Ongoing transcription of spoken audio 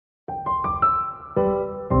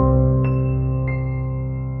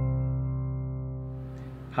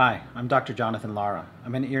Hi, I'm Dr. Jonathan Lara.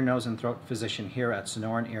 I'm an ear, nose, and throat physician here at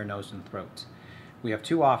Sonoran Ear, Nose, and Throat. We have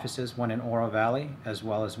two offices, one in Oro Valley as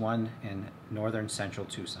well as one in northern central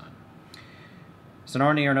Tucson.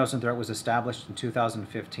 Sonoran Ear, Nose, and Throat was established in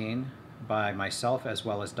 2015 by myself as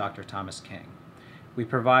well as Dr. Thomas King. We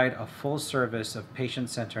provide a full service of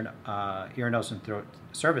patient-centered ear, nose, and throat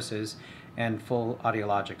services and full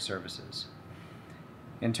audiologic services.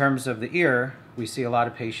 In terms of the ear, we see a lot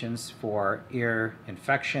of patients for ear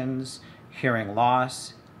infections, hearing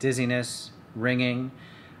loss, dizziness, ringing,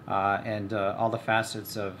 and all the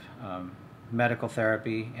facets of medical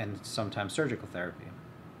therapy and sometimes surgical therapy.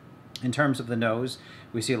 In terms of the nose,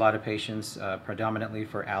 we see a lot of patients predominantly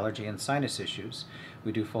for allergy and sinus issues.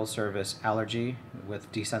 We do full service allergy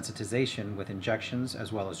with desensitization with injections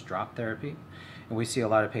as well as drop therapy. And we see a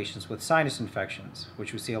lot of patients with sinus infections,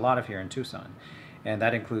 which we see a lot of here in Tucson. And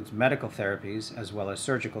that includes medical therapies as well as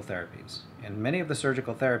surgical therapies. And many of the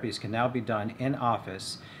surgical therapies can now be done in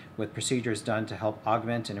office with procedures done to help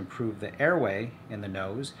augment and improve the airway in the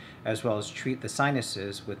nose, as well as treat the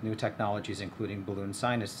sinuses with new technologies including balloon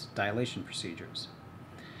sinus dilation procedures.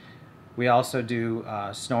 We also do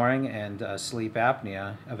snoring and sleep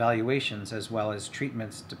apnea evaluations as well as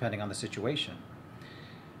treatments depending on the situation.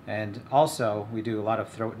 And also, we do a lot of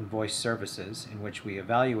throat and voice services in which we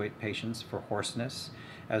evaluate patients for hoarseness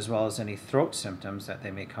as well as any throat symptoms that they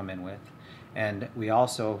may come in with. And we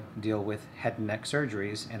also deal with head and neck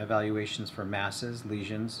surgeries and evaluations for masses,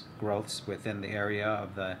 lesions, growths within the area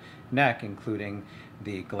of the neck, including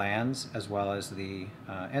the glands as well as the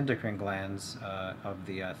endocrine glands of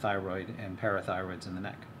the thyroid and parathyroids in the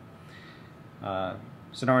neck.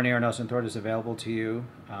 Sonoran Ear, Nose, and Throat is available to you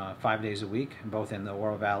 5 days a week, both in the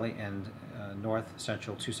Oro Valley and North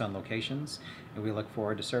Central Tucson locations, and we look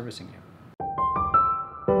forward to servicing you.